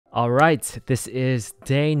All right, this is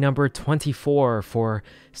day number 24 for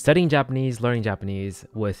studying Japanese, learning Japanese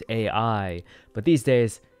with AI. But these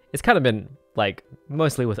days, it's kind of been like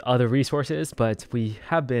mostly with other resources, but we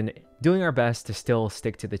have been doing our best to still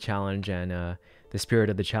stick to the challenge and the spirit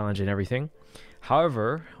of the challenge and everything.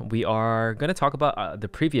 However, we are going to talk about the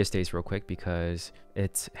previous days real quick because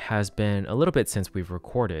it has been a little bit since we've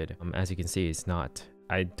recorded. As you can see,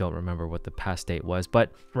 I don't remember what the past date was,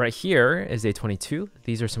 but right here is day 22.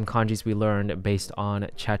 These are some kanjis we learned based on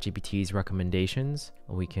ChatGPT's recommendations.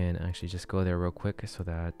 We can actually just go there real quick so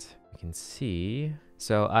that you can see.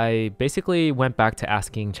 So I basically went back to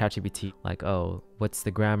asking ChatGPT like, oh, what's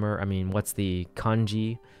the grammar? I mean, what's the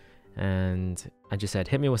kanji? And I just said,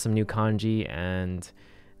 hit me with some new kanji, and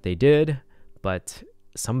they did, but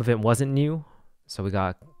some of it wasn't new. So we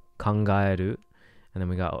got kangaeru, and then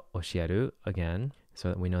we got oshieru again. So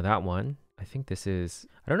that we know that one. I think this is,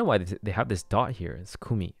 I don't know why they have this dot here. It's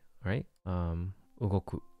kumi, right?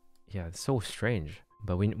 Ugoku. Yeah, it's so strange.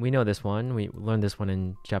 But we know this one. We learned this one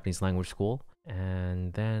in Japanese language school.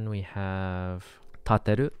 And then we have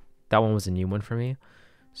tateru. That one was a new one for me.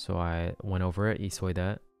 So I went over it.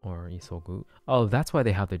 Isoida or isogu. Oh, that's why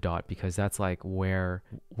they have the dot, because that's like where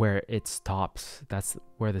it stops. That's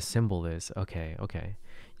where the symbol is. Okay.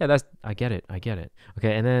 Yeah, I get it.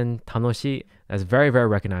 Okay, and then tanoshi, that's a very, very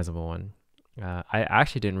recognizable one. I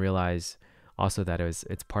actually didn't realize also that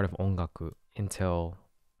it's part of ongaku until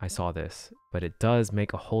I saw this, but it does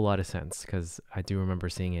make a whole lot of sense because I do remember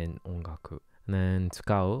seeing it in ongaku. And then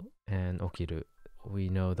tsukao and okiru, we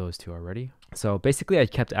know those two already. So basically I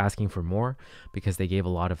kept asking for more because they gave a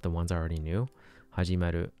lot of the ones I already knew.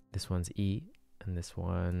 Hajimaru, this one's i, and this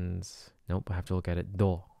one's, nope, I have to look at it.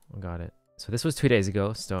 Do, I got it. So this was 2 days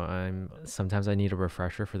ago, so sometimes I need a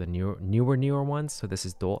refresher for the newer ones. So this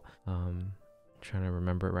is do. Trying to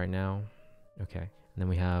remember it right now. Okay, and then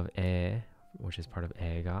we have e, which is part of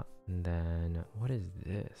eiga. And then what is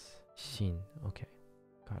this? Shin. Okay,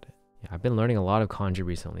 got it. Yeah, I've been learning a lot of kanji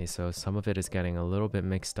recently, so some of it is getting a little bit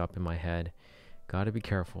mixed up in my head. Gotta be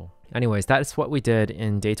careful. Anyways, that's what we did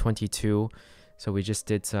in day 22. So we just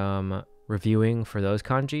did some reviewing for those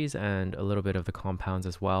kanjis and a little bit of the compounds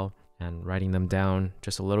as well, and writing them down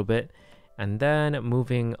just a little bit. And then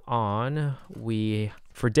moving on,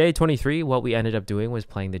 for day 23, what we ended up doing was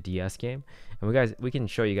playing the DS game. And we can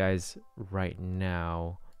show you guys right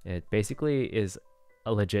now. It basically is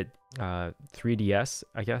a legit 3DS,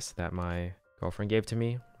 I guess, that my girlfriend gave to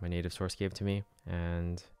me, my native source gave to me.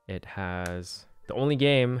 And it has the only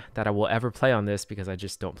game that I will ever play on this because I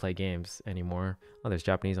just don't play games anymore. Oh, there's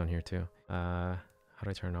Japanese on here too. How do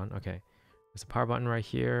I turn it on? Okay. There's a power button right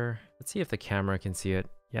here. Let's see if the camera can see it.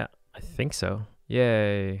 Yeah, I think so.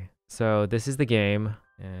 Yay. So this is the game,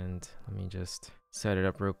 and let me just set it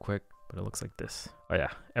up real quick, but it looks like this. Oh yeah,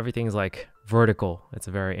 everything's like vertical. It's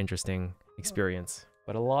a very interesting experience,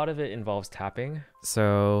 but a lot of it involves tapping.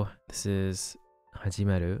 So this is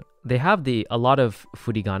Hajimeru. They have a lot of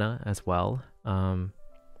furigana as well.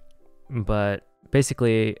 But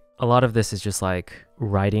basically a lot of this is just like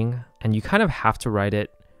writing, and you kind of have to write it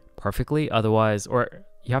perfectly, otherwise, or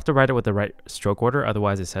you have to write it with the right stroke order,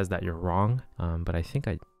 otherwise it says that you're wrong. But I think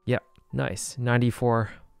yeah, nice.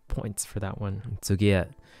 94 points for that one. Tsugie.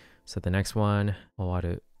 So the next one,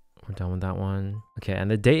 owaru. We're done with that one. Okay,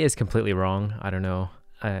 and the date is completely wrong. I don't know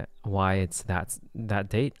why it's that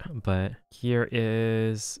date, but here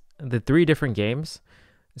is the 3 different games.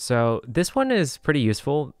 So this one is pretty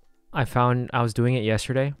useful. I was doing it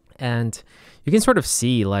yesterday, and you can sort of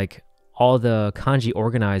see like all the kanji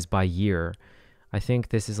organized by year. I think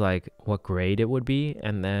this is like what grade it would be,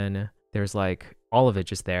 and then there's like all of it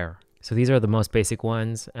just there. So these are the most basic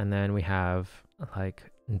ones, and then we have like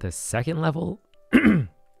the second level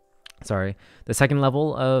sorry, the second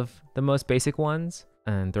level of the most basic ones,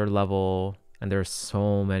 and third level, and there's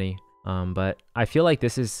so many. But I feel like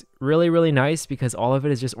this is really, really nice because all of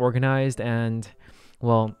it is just organized, and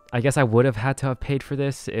well, I guess I would have had to have paid for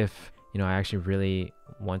this if, you know, I actually really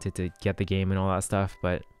wanted to get the game and all that stuff.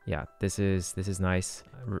 But yeah, this is nice.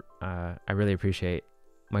 I really appreciate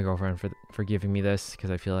my girlfriend for giving me this, because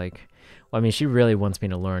I feel like, well, I mean, she really wants me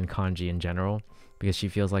to learn kanji in general because she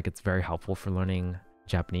feels like it's very helpful for learning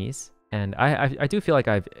Japanese. And I do feel like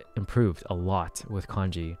I've improved a lot with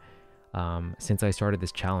kanji since I started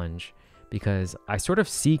this challenge, because I sort of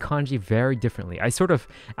see kanji very differently. I sort of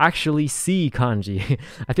actually see kanji.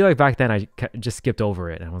 I feel like back then I just skipped over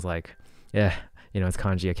it and I was like, yeah, you know, it's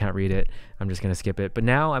kanji, I can't read it, I'm just gonna skip it. But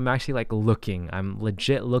now I'm actually like looking, I'm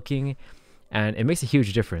legit looking, and it makes a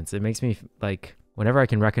huge difference. It makes me like whenever I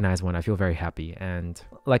can recognize one, I feel very happy. And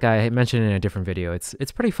like I mentioned in a different video,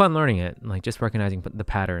 it's pretty fun learning it, like just recognizing the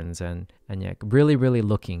patterns and yeah, really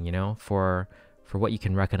looking, you know, for what you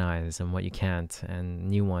can recognize and what you can't, and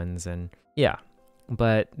new ones. And yeah,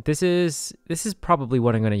 but this is probably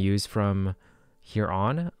what I'm going to use from here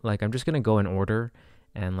on. Like I'm just going to go in order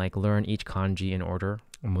and like learn each kanji in order.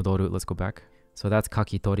 Modoru, let's go back. So that's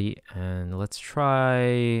kakitori, and let's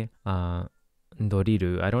try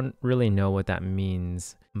doriru. I don't really know what that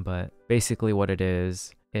means, but basically what it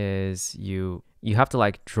is you have to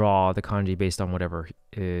like draw the kanji based on whatever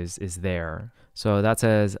is there. So that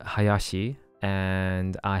says Hayashi,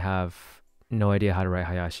 and I have no idea how to write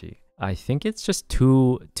Hayashi. I think it's just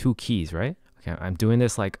two keys, right? Okay, I'm doing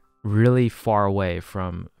this like really far away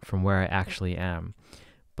from where I actually am,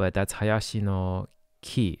 but that's Hayashi no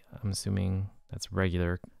ki. I'm assuming that's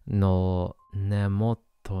regular. No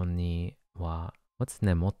nemoto ni wa. What's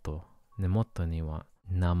nemoto? Nemoto ni wa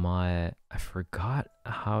namae. I forgot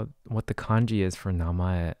what the kanji is for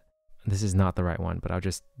namae. This is not the right one, but I'll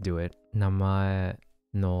just do it. Namae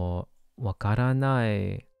no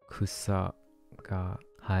wakaranai kusa ga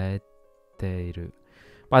haeteiru.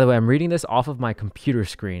 By the way, I'm reading this off of my computer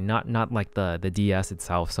screen, not like the DS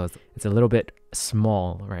itself, so it's a little bit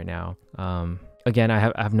small right now. Again, I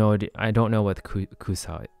have no idea. I don't know what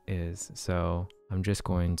kusa is, so I'm just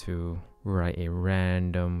going to write a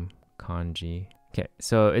random kanji. Okay,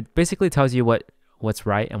 so it basically tells you what's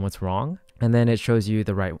right and what's wrong, and then it shows you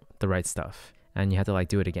the right stuff, and you have to like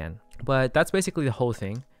do it again. But that's basically the whole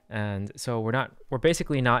thing. And so we're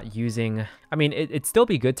basically not using, I mean, it'd still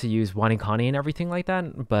be good to use wanikani and everything like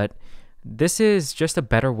that, but this is just a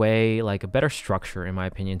better way, like a better structure, in my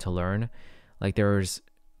opinion, to learn. Like there's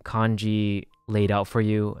kanji laid out for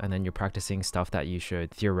you, and then you're practicing stuff that you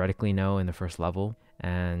should theoretically know in the first level.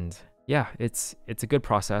 And yeah, it's a good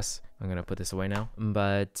process. I'm gonna put this away now,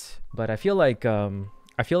 but I feel like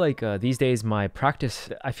these days my practice,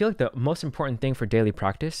 I feel like the most important thing for daily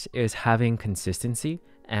practice is having consistency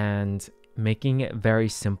and making it very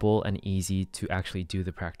simple and easy to actually do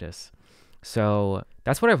the practice. So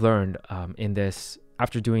that's what I've learned in this,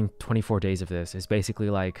 after doing 24 days of this, is basically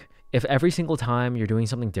like, if every single time you're doing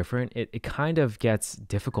something different, it kind of gets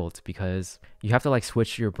difficult, because you have to like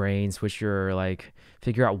switch your brain, like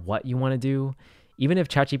figure out what you want to do. Even if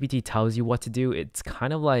ChatGPT tells you what to do, it's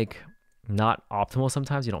kind of like not optimal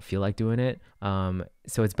sometimes. You don't feel like doing it.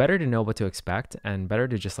 So it's better to know what to expect, and better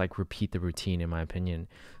to just like repeat the routine, in my opinion.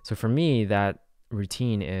 So for me, that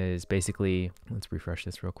routine is basically, let's refresh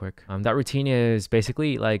this real quick. That routine is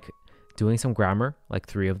basically like doing some grammar, like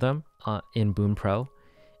 3 of them in Boon Pro,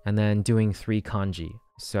 and then doing 3 kanji.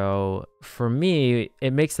 So for me,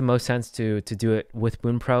 it makes the most sense to do it with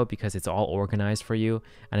Boon Pro, because it's all organized for you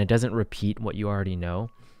and it doesn't repeat what you already know.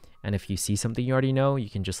 And if you see something you already know, you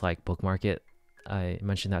can just like bookmark it. I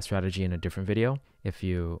mentioned that strategy in a different video. If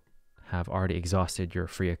you have already exhausted your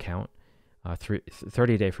free account,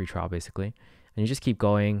 30-day free trial basically, and you just keep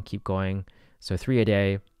going. So 3 a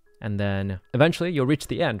day, and then eventually you'll reach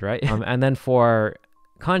the end, right? And then for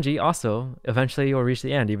kanji also, eventually you'll reach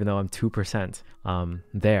the end, even though I'm 2%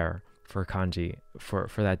 there for kanji for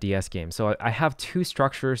that DS game. So I have 2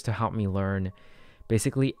 structures to help me learn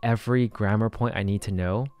basically every grammar point I need to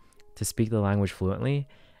know to speak the language fluently,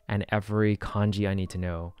 and every kanji I need to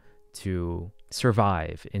know to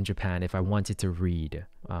survive in Japan if I wanted to read,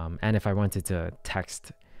 and if I wanted to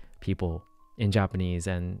text people in Japanese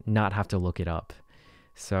and not have to look it up.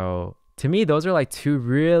 So to me, those are like 2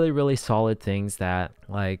 really solid things that,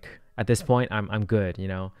 like, at this point I'm good, you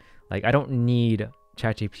know? Like I don't need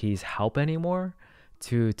ChatGPT's help anymore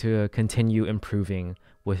to continue improving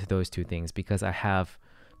with those 2 things, because I have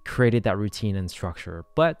created that routine and structure.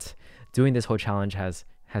 But doing this whole challenge has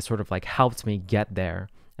sort of like helped me get there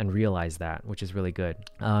and realize that, which is really good.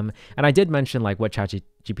 And I did mention like what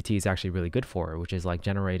ChatGPT is actually really good for, which is like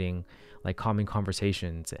generating like common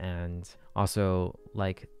conversations, and also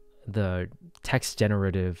like the text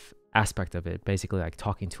generative aspect of it, basically like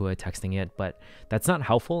talking to it, texting it. But that's not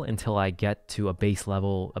helpful until I get to a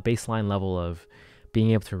baseline level of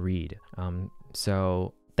being able to read.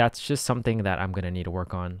 So that's just something that I'm going to need to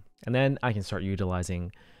work on, and then I can start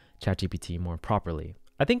utilizing ChatGPT more properly.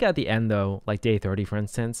 I think at the end though, like day 30 for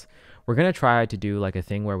instance, we're going to try to do like a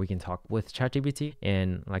thing where we can talk with ChatGPT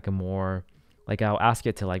in like a more, like I'll ask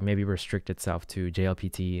it to like maybe restrict itself to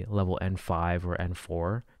JLPT level N5 or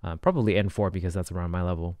N4, probably N4 because that's around my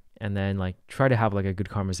level, and then like try to have like a good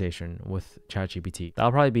conversation with ChatGPT.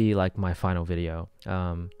 That'll probably be like my final video.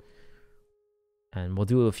 And we'll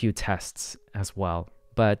do a few tests as well.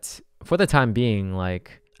 But for the time being,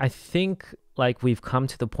 like I think like we've come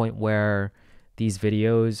to the point where these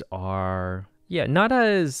videos are, yeah, not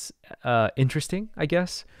as interesting, I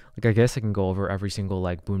guess. Like, I guess I can go over every single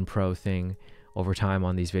like Boon Pro thing over time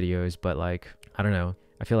on these videos, but like, I don't know.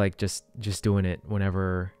 I feel like just doing it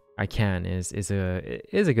whenever I can is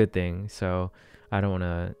a good thing. So I don't want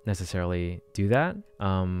to necessarily do that.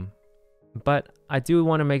 But I do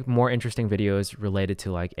want to make more interesting videos related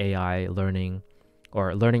to like AI learning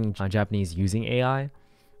or learning Japanese using AI.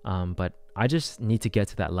 But I just need to get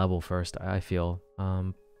to that level first, I feel.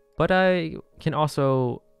 But I can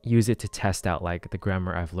also use it to test out like the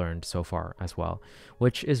grammar I've learned so far as well,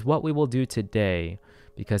 which is what we will do today,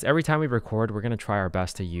 because every time we record, we're going to try our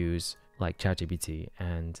best to use like ChatGPT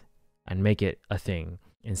and make it a thing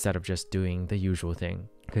instead of just doing the usual thing.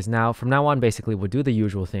 Because from now on, basically, we'll do the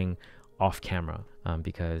usual thing off camera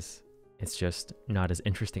because it's just not as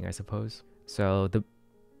interesting, I suppose. So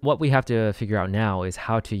what we have to figure out now is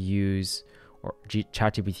how to use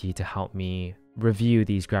ChatGPT to help me review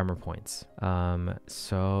these grammar points. I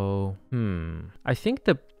think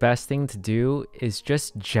the best thing to do is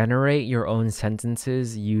just generate your own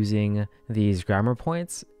sentences using these grammar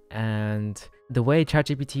points. And the way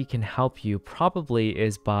ChatGPT can help you probably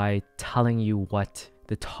is by telling you what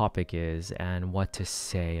the topic is and what to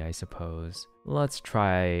say, I suppose. Let's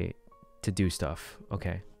try to do stuff.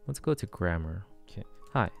 Okay, let's go to grammar. Okay.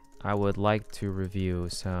 Hi, I would like to review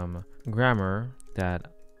some grammar that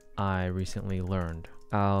I recently learned.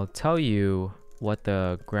 I'll tell you what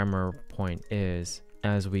the grammar point is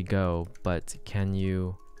as we go, but can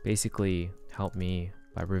you basically help me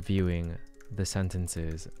by reviewing the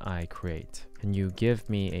sentences I create? Can you give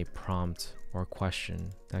me a prompt or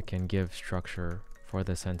question that can give structure for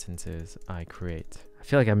the sentences I create? I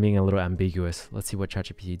feel like I'm being a little ambiguous. Let's see what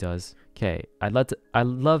ChatGPT does. Okay, I'd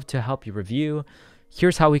love to help you review.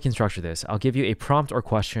 Here's how we can structure this. I'll give you a prompt or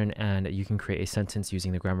question and you can create a sentence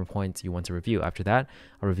using the grammar points you want to review. After that,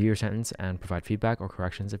 I'll review your sentence and provide feedback or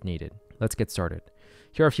corrections if needed. Let's get started.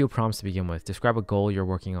 Here are a few prompts to begin with. Describe a goal you're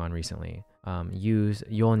working on recently. Use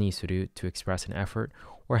yo ni suru to express an effort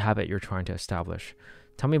or habit you're trying to establish.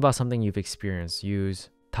 Tell me about something you've experienced. Use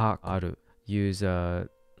ta aru. Use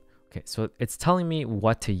okay, so it's telling me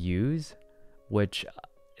what to use, which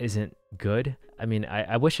isn't good. I mean,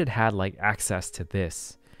 I wish it had like access to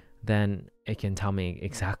this, then it can tell me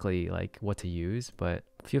exactly like what to use, but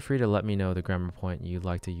feel free to let me know the grammar point you'd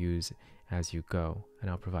like to use as you go and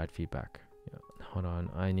I'll provide feedback. Yeah, hold on,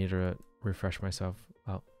 I need to refresh myself.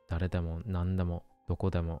 Oh, 誰でも何でもどこ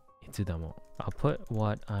でもいつでも. I'll put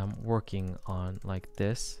what I'm working on like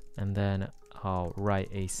this and then I'll write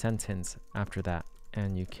a sentence after that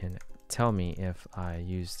and you can tell me if I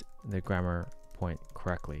used the grammar point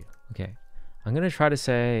correctly. Okay, I'm gonna try to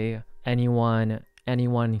say anyone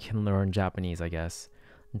can learn Japanese, I guess.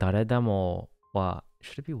 誰でもは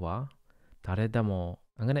should it be は? 誰でも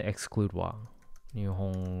I'm gonna exclude は 日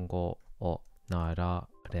本語を習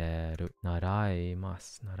れる習いま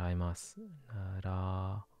す習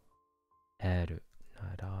える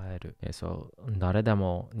Okay, so 誰で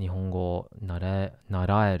も日本語を習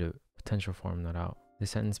える potential form 習う. This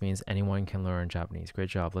sentence means anyone can learn Japanese. Great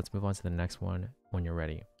job. Let's move on to the next one when you're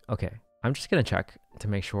ready. Okay, I'm just gonna check to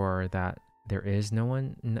make sure that there is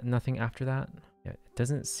nothing after that. Yeah, it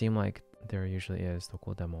doesn't seem like there usually is. ど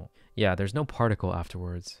こでも. Yeah, there's no particle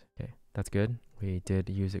afterwards. Okay, that's good. We did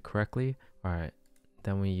use it correctly. All right,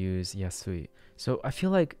 then we use yasui. So I feel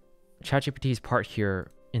like ChatGPT's part here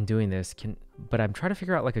in doing this but I'm trying to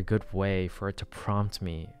figure out like a good way for it to prompt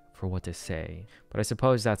me for what to say. But I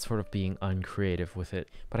suppose that's sort of being uncreative with it.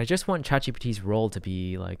 But I just want ChatGPT's role to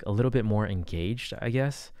be like a little bit more engaged, I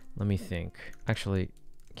guess. Let me think. Actually,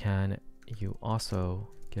 can you also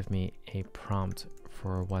give me a prompt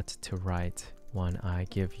for what to write when I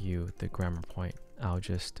give you the grammar point? I'll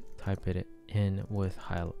just type it in with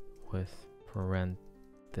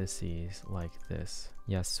parentheses like this.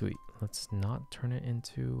 Yasui. Let's not turn it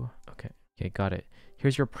into... Okay, got it.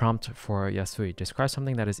 Here's your prompt for yasui. Describe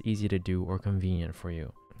something that is easy to do or convenient for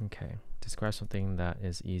you. Okay, describe something that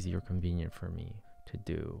is easy or convenient for me to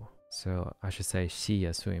do. So I should say shi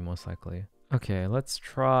yasui most likely. Okay, let's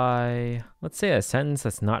say a sentence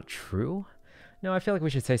that's not true. No, I feel like we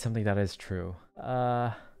should say something that is true.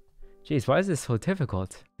 Geez, why is this so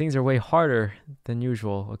difficult? Things are way harder than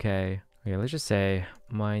usual. Okay, let's just say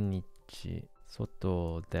毎日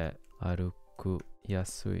外で歩く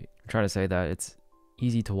yasui. I'm trying to say that it's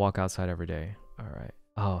easy to walk outside every day. All right.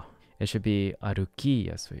 Oh, it should be aruki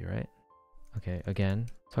yasui, right? Okay, again,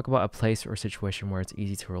 talk about a place or situation where it's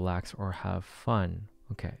easy to relax or have fun.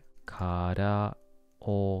 Okay. カラ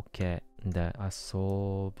オケで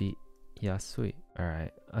遊びやすい. All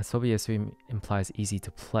right. 遊びやすい implies easy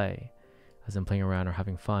to play, as in playing around or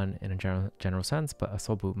having fun in a general sense, but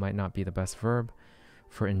asobu might not be the best verb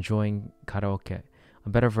for enjoying karaoke. A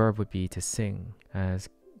better verb would be to sing, as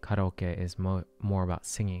karaoke is more about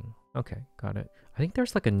singing. Okay, got it. I think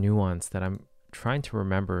there's like a nuance that I'm trying to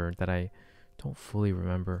remember that I don't fully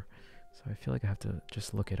remember. So I feel like I have to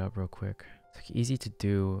just look it up real quick. It's like easy to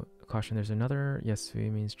do. Caution, there's another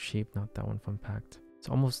yasui means cheap, not that one. Fun fact. It's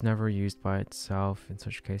almost never used by itself. In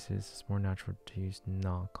such cases, it's more natural to use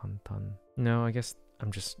na kantan. No, I guess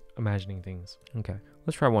I'm just imagining things. Okay,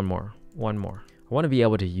 let's try one more. One more. I want to be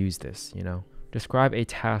able to use this, you know? Describe a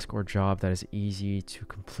task or job that is easy to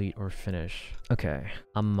complete or finish. Okay.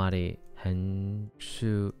 あんまり編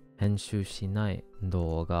集しない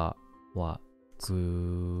動画は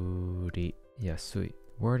作りやすい.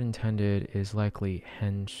 Word intended is likely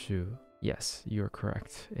編集. Yes, you're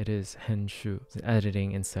correct. It is 編集. It's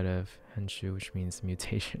editing instead of 編集, which means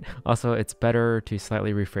mutation. Also, it's better to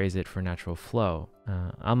slightly rephrase it for natural flow.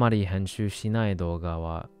 あまり編集しない動画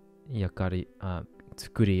は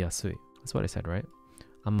作りやすい. That's what I said, right?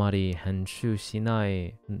 あまり編集しな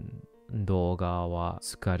い動画は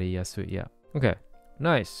作りやすい. Yeah. Okay.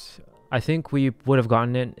 Nice. I think we would have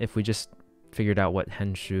gotten it if we just figured out what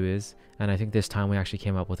henshu is. And I think this time we actually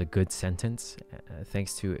came up with a good sentence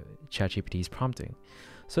thanks to ChatGPT's prompting.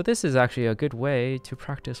 So this is actually a good way to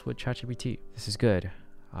practice with ChatGPT. This is good.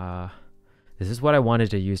 This is what I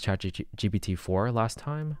wanted to use ChatGPT for last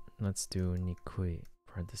time. Let's do nikui.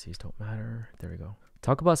 Parentheses don't matter. There we go.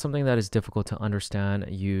 Talk about something that is difficult to understand,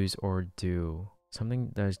 use, or do.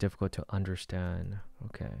 Something that is difficult to understand.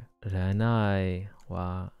 Okay. れない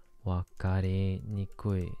はわかりに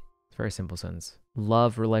くい. It's a very simple sentence.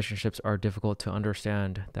 Love relationships are difficult to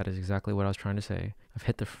understand. That is exactly what I was trying to say. I've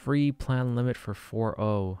hit the free plan limit for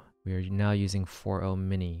 4.0. We are now using 4.0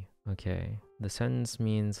 mini. Okay. The sentence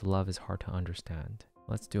means love is hard to understand.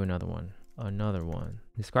 Let's do another one. Another one.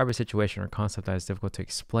 Describe a situation or concept that is difficult to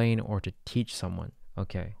explain or to teach someone.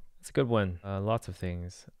 Okay. That's a good one. Lots of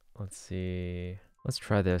things. Let's see. Let's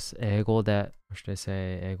try this. 英語で, or should I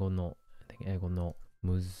say 英語の? I think 英語の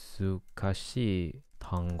難しい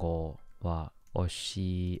単語は教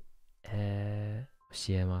え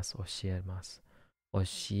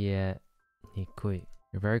にくい.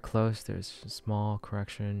 You're very close. There's a small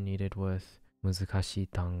correction needed with 難しい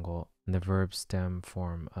単語, the verb stem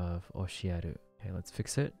form of 教える. Okay, let's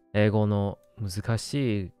fix it. 英語の難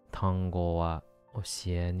しい単語は教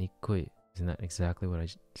えにくい. Isn't that exactly what I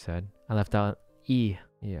said? I left out E.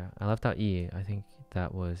 Yeah, I left out E. I think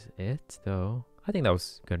that was it, though. I think that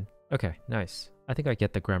was good. Okay, nice. I think I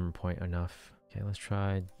get the grammar point enough. Okay, let's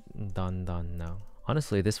try done now.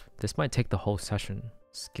 Honestly, this might take the whole session.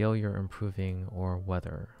 Skill you're improving or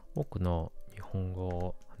whether. 僕の日本語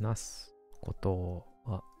を話すこと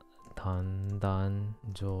はだんだん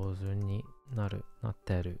上手になっ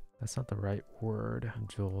てる. That's not the right word.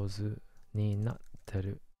 上手になって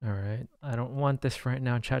る. Alright, I don't want this right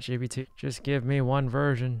now, ChatGPT. Just give me one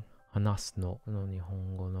version. 話すの日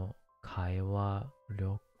本語の会話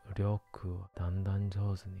力はだんだん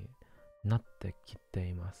上手になってきて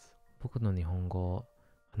います。僕の日本語を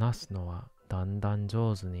話すのはだんだん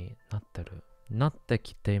上手になってる。なって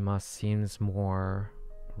きています seems more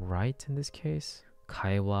right in this case.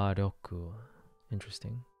 会話力.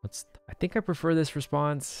 Interesting. I think I prefer this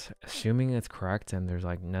response, assuming it's correct and there's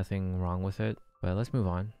like nothing wrong with it. But let's move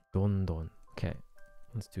on. Don. Okay,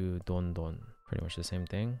 let's do don. Pretty much the same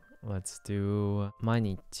thing. Let's do 毎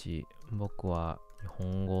日僕は日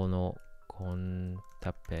本語のコン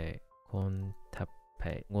テ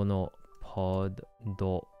ペ語のポッ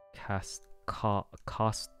ドキャスト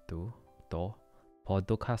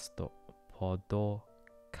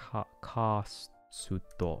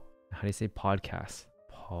How do you say podcast?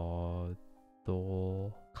 Podcast.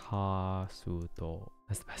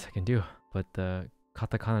 That's the best I can do. But the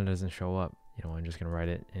katakana doesn't show up. You know, I'm just gonna write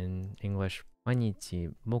it in English. 毎日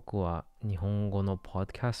僕は日本語のポッ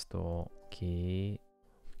ドキャストを聞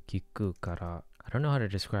くから. I don't know how to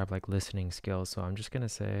describe like listening skills, so I'm just gonna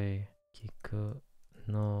say 聞く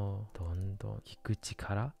のどんどん聞く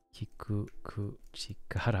力 That's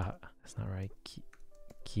not right.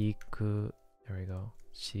 聞く There we go.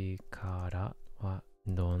 力は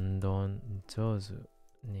どんどん上手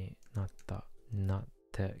になっ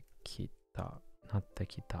てきた. I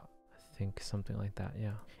think something like that,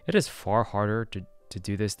 yeah. It is far harder to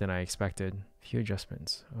do this than I expected. Few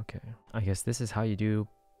adjustments. Okay. I guess this is how you do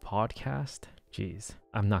podcast. Jeez.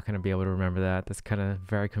 I'm not going to be able to remember that. That's kind of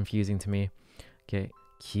very confusing to me. Okay.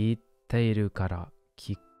 聞いているから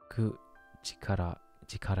聞く力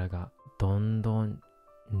がどんどん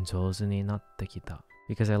上手になってきた.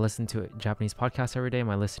 because I listen to Japanese podcasts every day,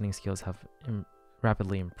 my listening skills have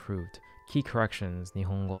rapidly improved. Key corrections,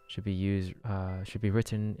 Nihongo should be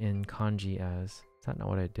written in kanji as, is that not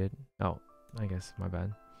what I did? Oh, I guess, my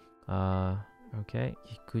bad. Okay,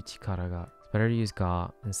 Hiku chikara ga. It's better to use ga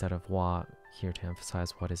instead of wa here to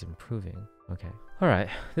emphasize what is improving. Okay. All right,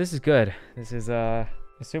 this is good. This is,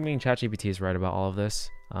 assuming ChatGPT is right about all of this,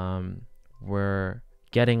 we're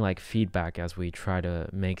getting like feedback as we try to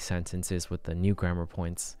make sentences with the new grammar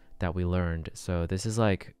points that we learned. So this is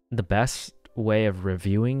like the best way of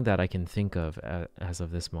reviewing that I can think of as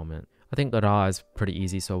of this moment. I think ra is pretty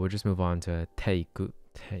easy, so we'll just move on to teiku.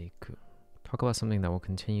 Teiku. Talk about something that will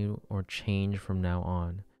continue or change from now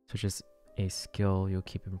on, such as a skill you'll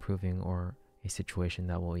keep improving or a situation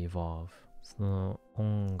that will evolve. その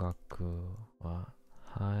音楽は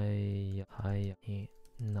早に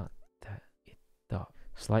なっていった.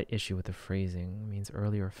 Slight issue with the phrasing. It means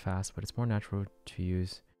early or fast, but it's more natural to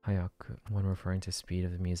use 早く when referring to speed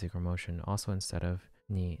of the music or motion. Also, instead of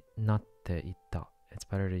になっていった, it's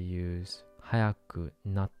better to use 早く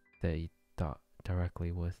なっていった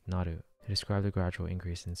directly with なる to describe the gradual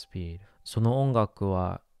increase in speed. その音楽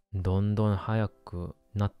はどんどん速く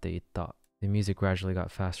なっていった. The music gradually got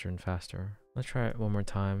faster and faster. Let's try it one more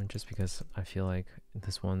time, just because I feel like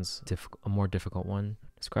this one's a more difficult one.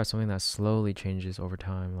 Describe something that slowly changes over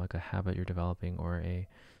time, like a habit you're developing or a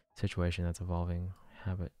situation that's evolving.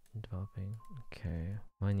 Habit developing. Okay.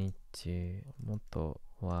 毎日もっと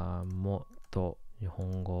はもっと日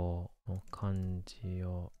本語の漢字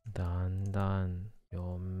をだんだん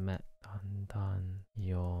読め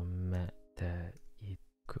てい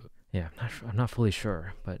く. Yeah, I'm not fully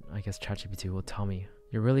sure, but I guess ChatGPT will tell me.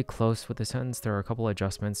 You're really close with the sentence. There are a couple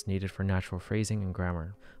adjustments needed for natural phrasing and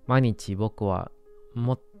grammar. 毎日僕は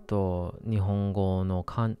もっと日本語の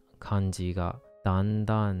漢字がだん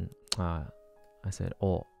だん I said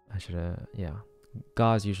oh. I should yeah.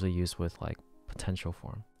 Ga is usually used with like potential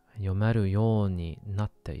form. 読めるようにな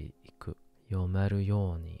っていく. 読める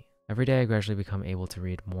ように. Every day I gradually become able to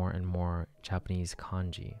read more and more Japanese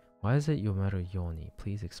kanji. Why is it 読めるように?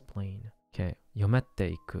 Please explain. Okay. 読めて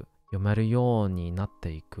いく. 読めるようになっ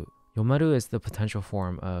ていく. 読める is the potential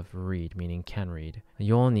form of read, meaning can read.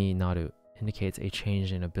 ようになる indicates a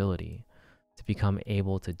change in ability. To become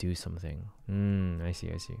able to do something. I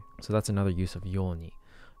see. So that's another use of yoni.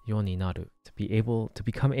 Yoni naru. To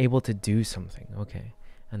become able to do something. Okay.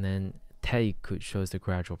 And then teiku shows the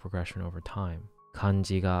gradual progression over time.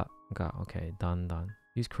 Kanji ga. Okay. Dan.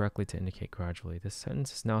 Used correctly to indicate gradually. This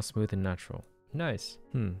sentence is now smooth and natural. Nice.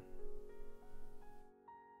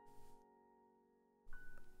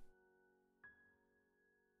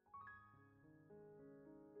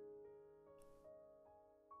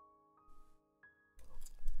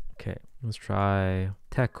 Okay, let's try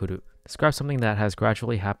tekuru. Describe something that has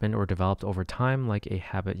gradually happened or developed over time, like a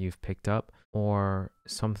habit you've picked up, or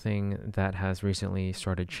something that has recently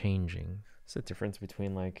started changing. It's the difference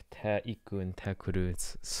between like teiku and tekuru.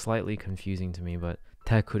 It's slightly confusing to me, but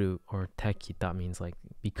tekuru or tekita means like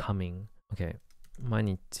becoming. Okay, 毎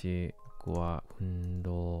日僕は運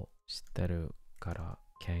動してるから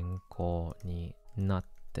健康になっ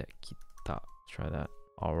てきた. Try that.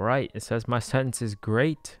 All right, it says my sentence is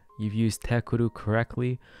great. You've used tekuru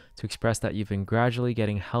correctly to express that you've been gradually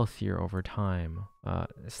getting healthier over time.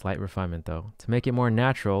 Slight refinement though. To make it more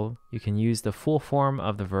natural, you can use the full form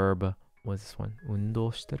of the verb. What's this one? 運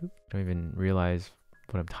動してる? I don't even realize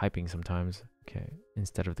what I'm typing sometimes. Okay,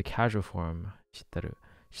 instead of the casual form, してる.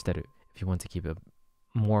 If you want to keep a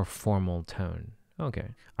more formal tone.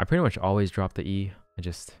 Okay, I pretty much always drop the E. I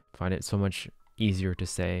just find it so much easier to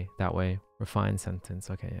say that way. Refined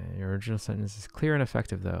sentence. Okay, your original sentence is clear and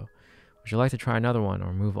effective though. Would you like to try another one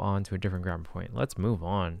or move on to a different grammar point? Let's move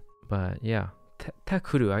on. But yeah,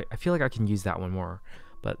 tekuru, I feel like I can use that one more.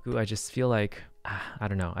 But I just feel like, I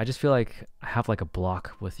don't know. I just feel like I have like a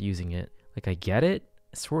block with using it. Like I get it,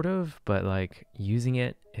 sort of, but like using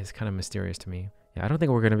it is kind of mysterious to me. Yeah, I don't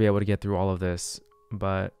think we're going to be able to get through all of this,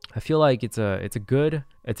 but I feel like it's a good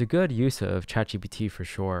use of ChatGPT for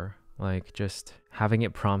sure. Like just having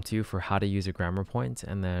it prompt you for how to use a grammar point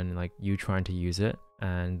and then like you trying to use it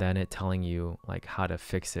and then it telling you like how to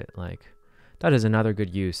fix it. Like that is another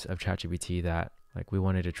good use of ChatGPT that like we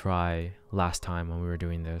wanted to try last time when we were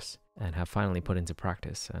doing this and have finally put into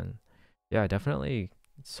practice. And yeah, definitely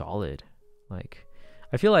solid. Like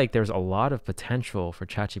I feel like there's a lot of potential for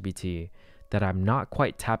ChatGPT that I'm not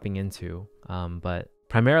quite tapping into, but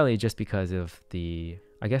primarily just because of the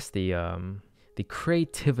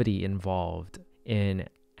creativity involved in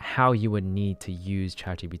how you would need to use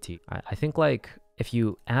ChatGPT. I think like if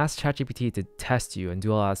you ask ChatGPT to test you and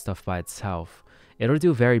do all that stuff by itself, it'll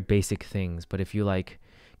do very basic things, but if you like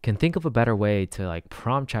can think of a better way to like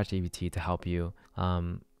prompt ChatGPT to help you,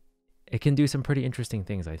 it can do some pretty interesting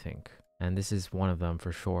things, I think. And this is one of them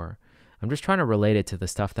for sure. I'm just trying to relate it to the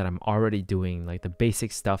stuff that I'm already doing, like the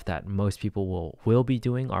basic stuff that most people will be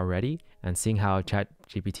doing already, and seeing how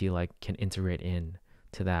ChatGPT like can integrate in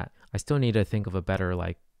to that. I still need to think of a better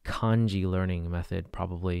like kanji learning method,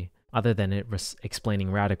 probably, other than it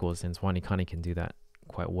explaining radicals, since Wanikani can do that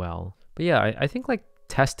quite well. But yeah, I think like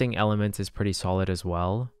testing elements is pretty solid as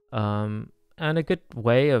well. And a good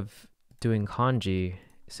way of doing kanji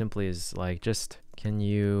simply is like, just can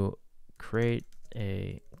you create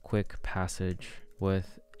a quick passage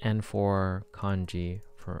with N4 kanji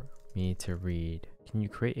for me to read? Can you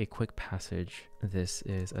create a quick passage? This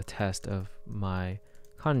is a test of my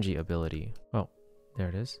kanji ability. Oh, there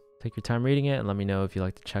it is. Take your time reading it and let me know if you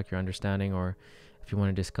like to check your understanding or if you want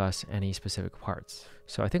to discuss any specific parts.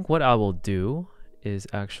 So I think what I will do is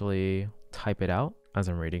actually type it out as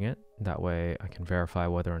I'm reading it. That way I can verify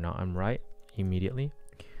whether or not I'm right immediately.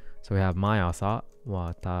 So we have mayasa,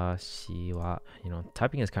 watashi wa,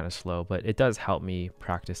 typing is kind of slow, but it does help me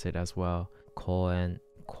practice it as well. Koen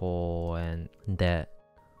de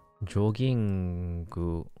jogging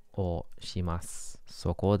o shimasu.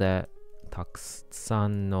 そこでたくさ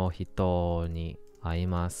んの人に会い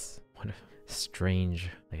ます. What a strange,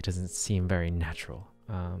 like it doesn't seem very natural.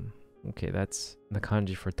 Okay, that's the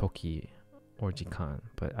kanji for toki or jikan,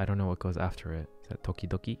 but I don't know what goes after it. Is that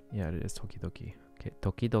tokidoki? Yeah, it is tokidoki. Okay,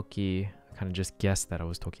 tokidoki, I kind of just guessed that it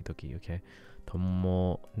was tokidoki, okay.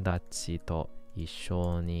 友達と一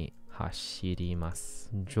緒に走ります。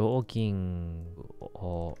ジョギング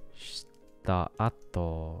をした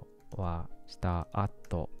後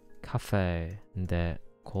カフェで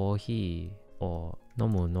コーヒーを飲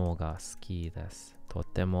むのが好きです。と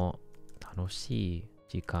ても楽しい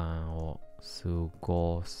時間を過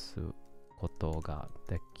ごすことが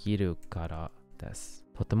できるからです。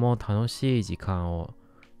とても楽しい時間を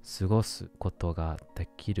過ごすことがで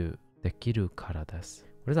きるからです。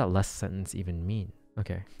What does that last sentence even mean?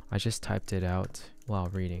 Okay, I just typed it out while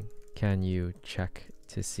reading. Can you check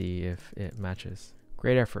to see if it matches?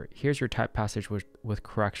 Great effort. Here's your type passage with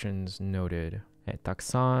corrections noted.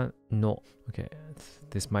 Taksan no. Okay,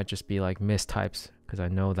 this might just be like mistypes because I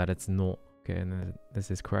know that it's no. Okay, and then this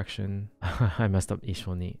is correction. I messed up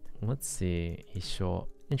ishoni. Let's see. Isho.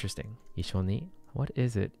 Interesting. Ishoni. What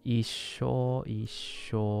is it? Isho.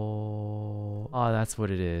 Oh, that's what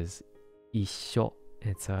it is. Isho.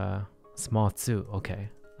 It's a small tsu. Okay,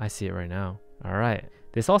 I see it right now. All right.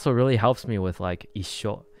 This also really helps me with like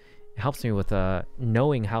isho. It helps me with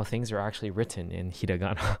knowing how things are actually written in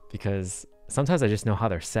hiragana because sometimes I just know how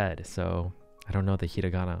they're said, so I don't know the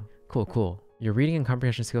hiragana. Cool. Your reading and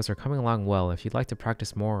comprehension skills are coming along well. If you'd like to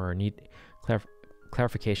practice more or need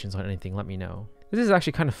clarifications on anything, let me know. This is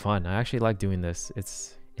actually kind of fun. I actually like doing this.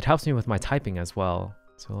 It helps me with my typing as well.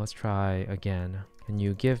 So let's try again. Can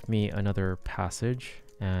you give me another passage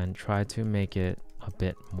and try to make it a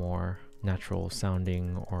bit more natural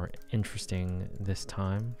sounding or interesting this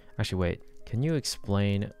time? Actually, wait. Can you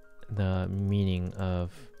explain the meaning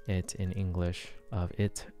of it in English, of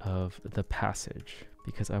the passage?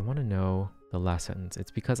 Because I want to know the last sentence.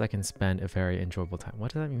 It's because I can spend a very enjoyable time.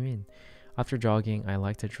 What does that mean? After jogging, I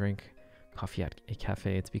like to drink coffee at a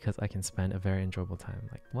cafe. It's because I can spend a very enjoyable time.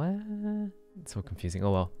 Like, what? It's so confusing.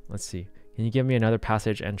 Oh well, let's see. Can you give me another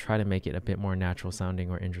passage and try to make it a bit more natural sounding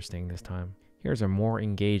or interesting this time? Here's a more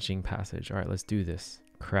engaging passage. All right, let's do this.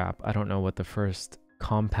 Crap, I don't know what the first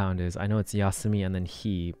compound is. I know it's yasumi and then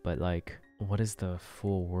hi, but like, what is the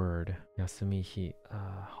full word? Yasumi hi,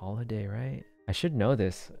 holiday, right? I should know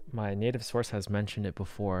this. My native source has mentioned it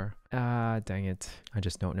before. Dang it. I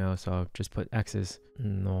just don't know, so I'll just put X's.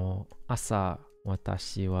 No asa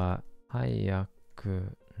watashi wa hayaku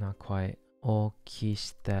nakai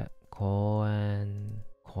okishite koen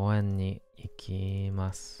ni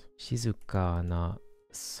ikimasu. Shizuka na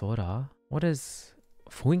sora? What is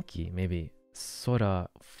fuinki, maybe? Sora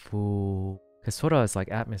fu... Because sora is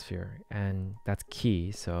like atmosphere, and that's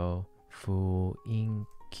ki, so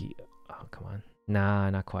fuinki... Oh, come on. Nah,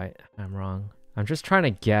 not quite. I'm wrong. I'm just trying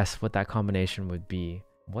to guess what that combination would be.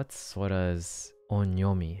 What's sora's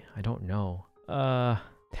onyomi? I don't know.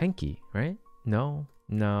 Tenki, right? No?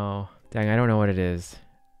 Dang, I don't know what it is.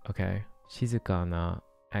 Okay. Shizuka na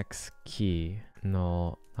X key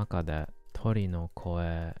no naka de tori no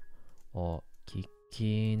koe o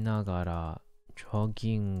kiki nagara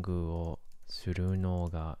joggingu o suru no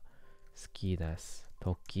ga suki desu.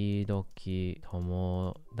 時々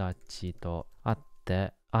友達と会っ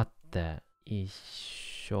て一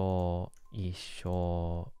緒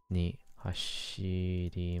に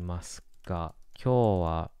走りますか？今日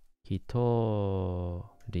は一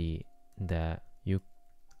人でゆっ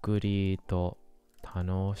くりと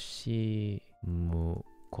楽しむ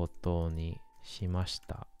ことにしまし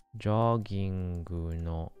た。ジョギング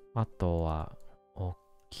の後はお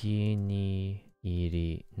気に入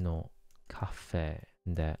りのカフェ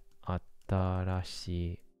で新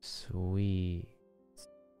しいスイ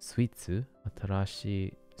ーツ新し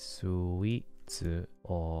いスイーツ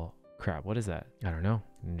を crap, what is that? I don't know.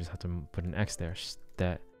 You just have to put an X there. し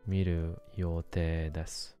てみる予定で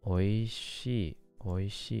す。おいしいコー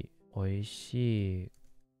ヒ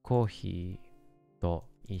ーと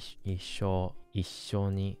一緒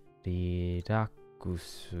にリラック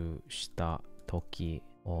スした時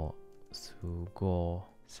を過ご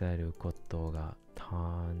せることが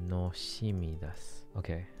楽しみです。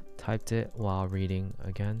Okay, typed it while reading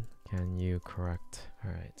again. Can you correct?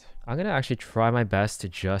 All right. I'm gonna actually try my best to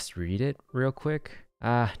just read it real quick.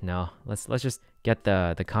 No. Let's just get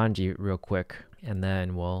the kanji real quick, and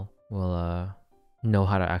then we'll know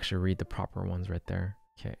how to actually read the proper ones right there.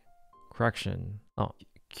 Okay. Correction. Oh,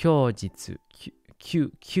 休日.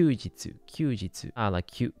 Like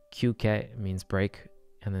QK means break,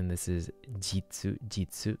 and then this is jitsu.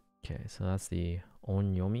 Okay, so that's the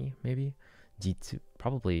onyomi, maybe? Jitsu.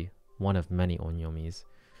 Probably one of many onyomis.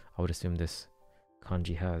 I would assume this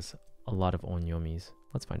kanji has a lot of onyomis.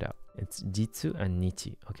 Let's find out. It's jitsu and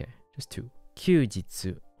nichi. Okay, just two.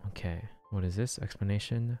 Kyujitsu. Okay, what is this?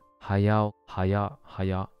 Explanation. Hayaoki.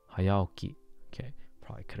 Okay,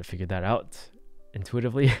 probably could have figured that out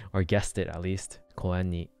intuitively or guessed it at least. Koen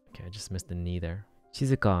ni. Okay, I just missed the ni there.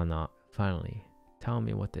 Shizuka na. Finally, tell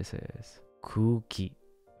me what this is. Kuki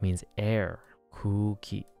means air.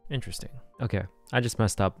 Kuki. Interesting. Okay, I just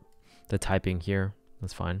messed up the typing here.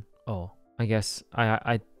 That's fine. Oh, I guess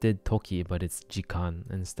I did toki, but it's jikan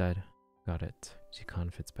instead. Got it.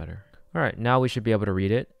 Jikan fits better. All right, now we should be able to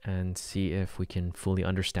read it and see if we can fully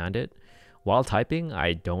understand it. While typing,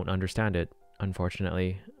 I don't understand it.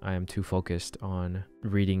 Unfortunately, I am too focused on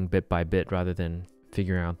reading bit by bit rather than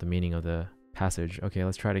figuring out the meaning of the passage. Okay,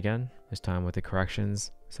 let's try it again. This time with the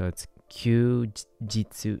corrections. So it's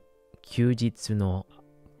kyujitsu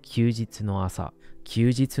no asa.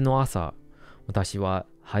 私は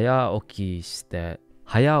早起きし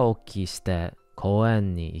て公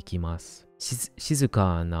園に行きます。静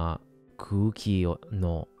かな空気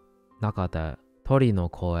の中で鳥の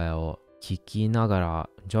声を聞きながら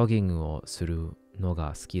ジョギングをするの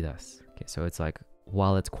が好きです。Okay, so it's like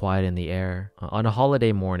while it's quiet in the air. On a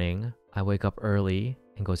holiday morning, I wake up early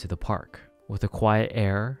and go to the park. With a quiet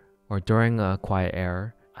air, or during a quiet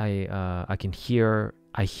air, I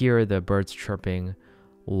hear the birds chirping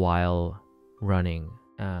while running.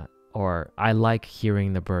 Or I like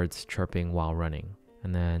hearing the birds chirping while running.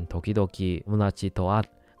 And then 時々友達と会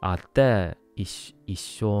って一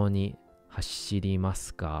緒に走りま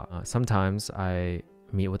すか? Sometimes I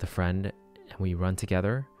meet with a friend and we run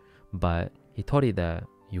together, but 一人で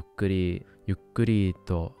ゆっくり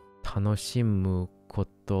と楽しむこ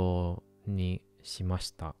とにしま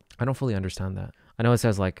した. I don't fully understand that. I know it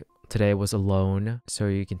says like today was alone, so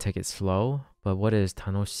you can take it slow, but what is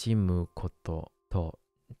楽しむこと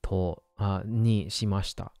にしま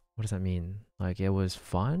した? What does that mean? Like it was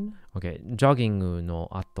fun? Okay, ジョギングの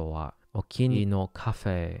後はお気に入りのカフ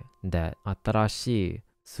ェで新しい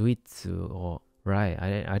スイーツを Right,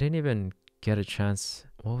 I didn't even get a chance.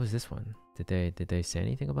 What was this one? Did they say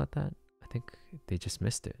anything about that? I think they just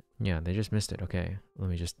missed it. Yeah, they just missed it. Okay, let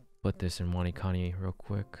me just put this in Wanikani real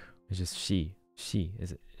quick. It's just she.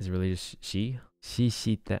 Is it really just she? She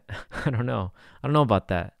that I don't know about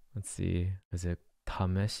that. Let's see. Is it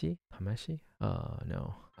Tameshi?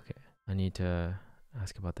 No. Okay. I need to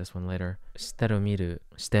ask about this one later. して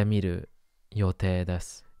みる予定で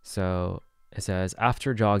す. So it says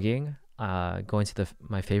after jogging, going to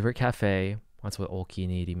my favorite cafe. That's what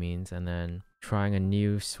okiniri means. And then trying a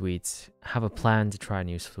new sweets. Have a plan to try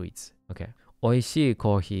new sweets. Okay. 美味しい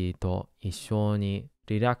コーヒーと一緒に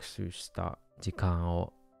リラックスした時間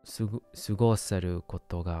を過ごせるこ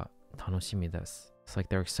とが楽しみです. It's like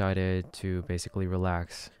they're excited to basically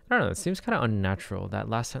relax. I don't know, it seems kind of unnatural. That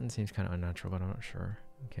last sentence seems kind of unnatural, but I'm not sure.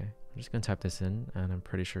 Okay, I'm just going to type this in, and I'm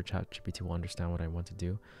pretty sure ChatGPT will understand what I want to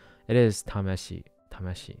do. It is tameshi.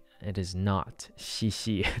 It is not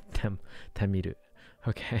shishi temiru.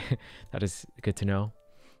 Okay, that is good to know.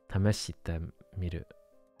 Tameshite miru.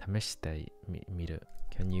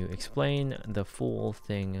 Can you explain the full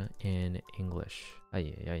thing in English?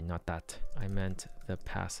 Not that. I meant the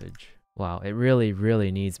passage. Wow, it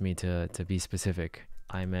really needs me to be specific.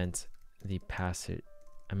 I meant the passage.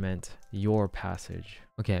 I meant your passage.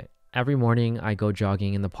 Okay, Every morning I go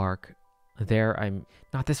jogging in the park. There I'm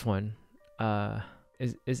not this one.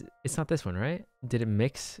 Is it's not this one, right? Did it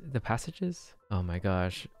mix the passages? Oh my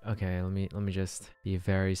gosh. Okay, let me just be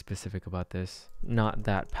very specific about this. Not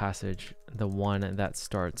that passage. The one that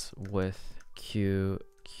starts with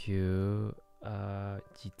jitsu.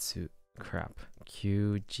 Crap.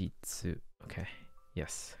 Kyujitsu. Okay.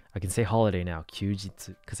 Yes. I can say holiday now.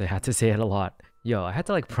 Kyujitsu. Because I had to say it a lot. Yo, I had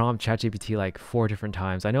to like prompt ChatGPT like 4 different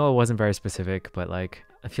times. I know it wasn't very specific, but like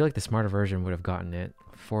I feel like the smarter version would have gotten it.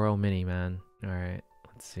 4.0 mini, man. Alright.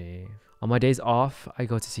 Let's see. On my days off, I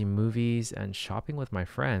go to see movies and shopping with my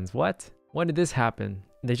friends. What? When did this happen?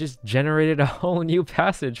 They just generated a whole new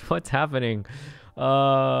passage. What's happening? You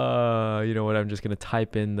know what? I'm just gonna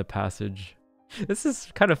type in the passage. This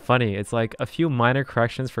is kind of funny. It's like a few minor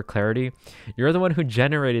corrections for clarity. You're the one who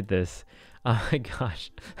generated this. Oh my gosh,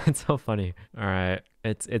 that's so funny. All right,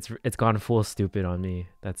 it's gone full stupid on me.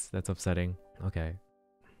 That's upsetting. Okay,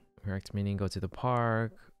 correct meaning go to the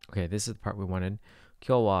park. Okay, this is the part we wanted.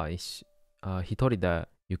 今日は一人で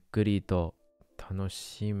ゆっくりと楽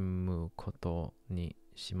しむことに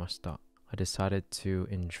しました. I decided to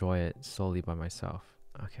enjoy it solely by myself.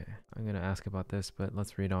 Okay, I'm gonna ask about this, but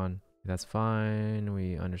let's read on. That's fine.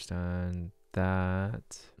 We understand that.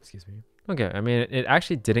 Excuse me. Okay, I mean, it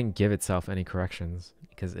actually didn't give itself any corrections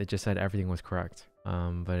because it just said everything was correct.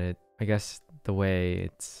 But I guess the way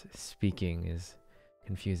it's speaking is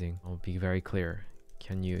confusing. I'll be very clear.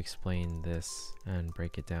 Can you explain this and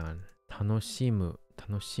break it down? 楽しむ,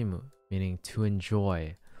 meaning to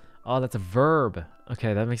enjoy. Oh, that's a verb.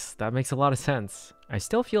 Okay, that makes a lot of sense. I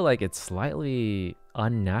still feel like it's slightly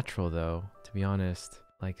unnatural though, to be honest.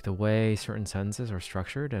 Like the way certain sentences are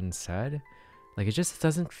structured and said, like it just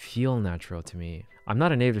doesn't feel natural to me. I'm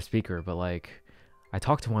not a native speaker, but like I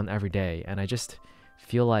talk to one every day and I just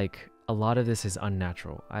feel like a lot of this is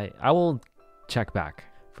unnatural. I will check back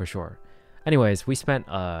for sure. Anyways, we spent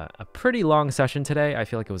a pretty long session today. I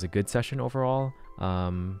feel like it was a good session overall.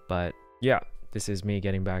 But yeah, this is me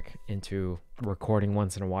getting back into recording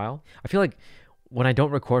once in a while. I feel like when I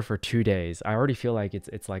don't record for 2 days, I already feel like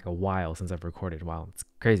it's like a while since I've recorded. Wow, it's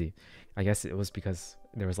crazy. I guess it was because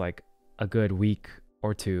there was like a good week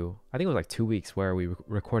or two. I think it was like 2 weeks where we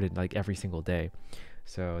recorded like every single day.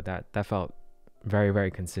 So that felt very, very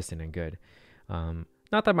consistent and good.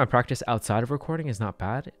 Not that my practice outside of recording is not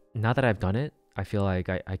bad. Now that I've done it, I feel like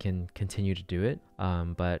I can continue to do it.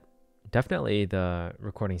 But definitely the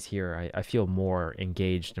recordings here, I feel more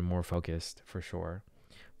engaged and more focused for sure.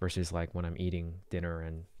 Versus like when I'm eating dinner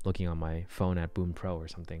and looking on my phone at Boom Pro or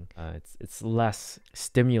something. It's less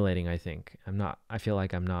stimulating, I think. I feel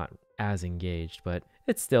like I'm not as engaged, but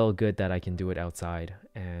it's still good that I can do it outside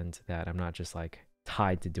and that I'm not just like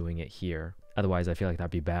tied to doing it here. Otherwise, I feel like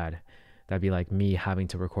that'd be bad. That'd be like me having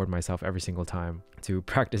to record myself every single time to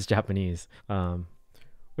practice Japanese,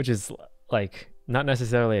 which is like not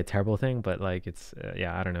necessarily a terrible thing, but like it's,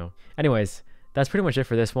 yeah, I don't know. Anyways, that's pretty much it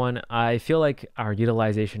for this one. I feel like our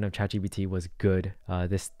utilization of ChatGPT was good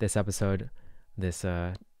this episode, this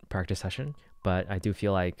practice session, but I do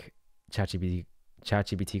feel like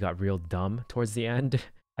ChatGPT got real dumb towards the end.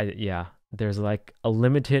 Yeah, there's like a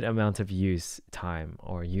limited amount of use time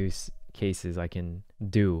or use cases I can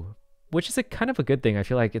do, which is a kind of a good thing. I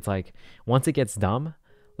feel like it's like once it gets dumb,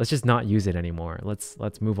 let's just not use it anymore. Let's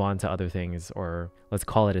move on to other things, or let's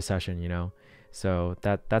call it a session, you know? So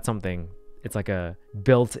that's something. It's like a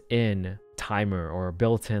built-in timer or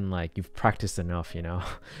built-in like you've practiced enough, you know?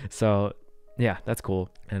 So yeah, that's cool.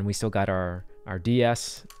 And we still got our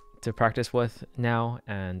DS to practice with now,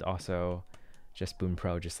 and also just Boom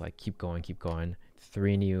Pro, just like keep going.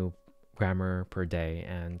 3 new grammar per day.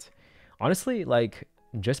 And honestly, like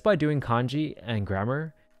just by doing kanji and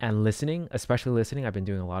grammar and listening, especially listening, I've been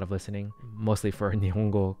doing a lot of listening, mostly for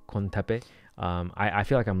Nihongo Kontepe. I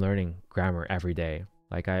feel like I'm learning grammar every day.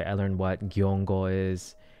 Like I learned what gyongo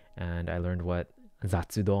is, and I learned what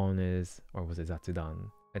zatsudon is, or was it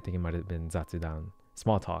zatsudan? I think it might have been zatsudan.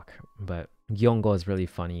 Small talk, but gyongo is really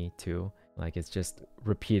funny too. Like it's just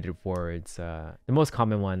repeated words. The most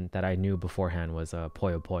common one that I knew beforehand was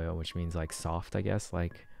poyo poyo, which means like soft, I guess.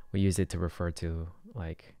 Like we use it to refer to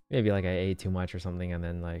like maybe like I ate too much or something, and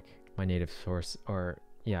then like my native source, or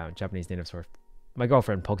yeah, Japanese native source, my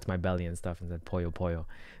girlfriend poked my belly and stuff and said poyo poyo.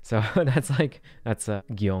 So that's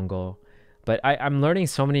gyongo. But I'm learning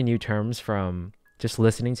so many new terms from just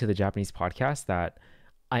listening to the Japanese podcast that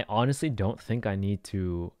I honestly don't think I need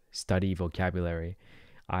to study vocabulary.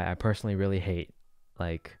 I personally really hate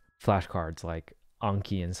like flashcards, like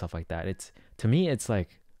Anki and stuff like that. To me, it's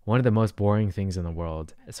like one of the most boring things in the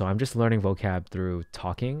world. So I'm just learning vocab through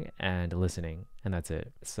talking and listening. and that's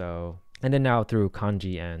it. So, and then now through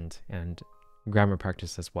kanji and grammar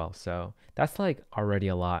practice as well. So that's like already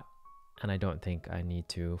a lot, and I don't think I need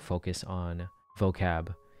to focus on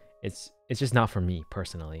vocab. It's just not for me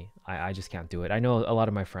personally. I just can't do it. I know a lot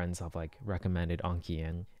of my friends have like recommended Anki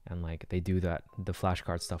and like they do the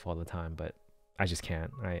flashcard stuff all the time, but I just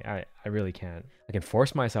can't. I really can't. I can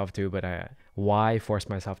force myself to, but why force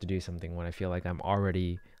myself to do something when I feel like I'm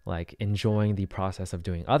already like enjoying the process of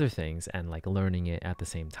doing other things and like learning it at the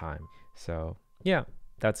same time. So yeah,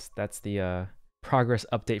 that's the progress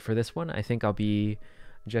update for this one. I think I'll be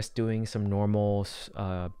just doing some normal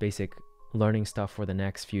basic learning stuff for the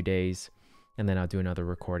next few days, and then I'll do another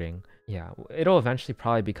recording. Yeah, it'll eventually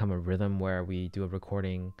probably become a rhythm where we do a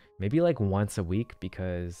recording maybe like once a week,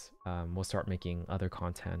 because we'll start making other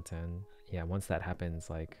content, and yeah, once that happens,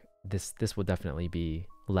 like this will definitely be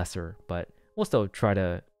lesser, but we'll still try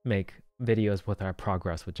to make videos with our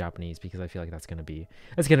progress with Japanese, because I feel like it's gonna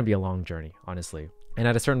be a long journey, honestly. And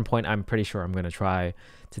at a certain point, I'm pretty sure I'm gonna try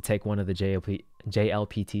to take one of the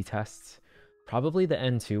JLPT tests, probably the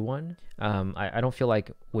N2 one. I don't feel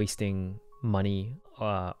like wasting money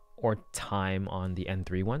or time on the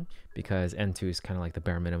N3 one, because N2 is kind of like the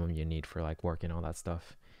bare minimum you need for like work and all that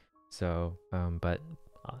stuff. So but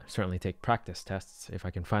I'll certainly take practice tests if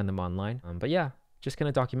I can find them online. But yeah, just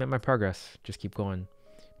gonna document my progress, just keep going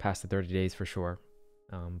past the 30 days for sure.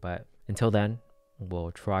 But until then,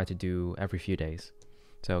 we'll try to do every few days.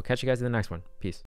 So catch you guys in the next one. Peace.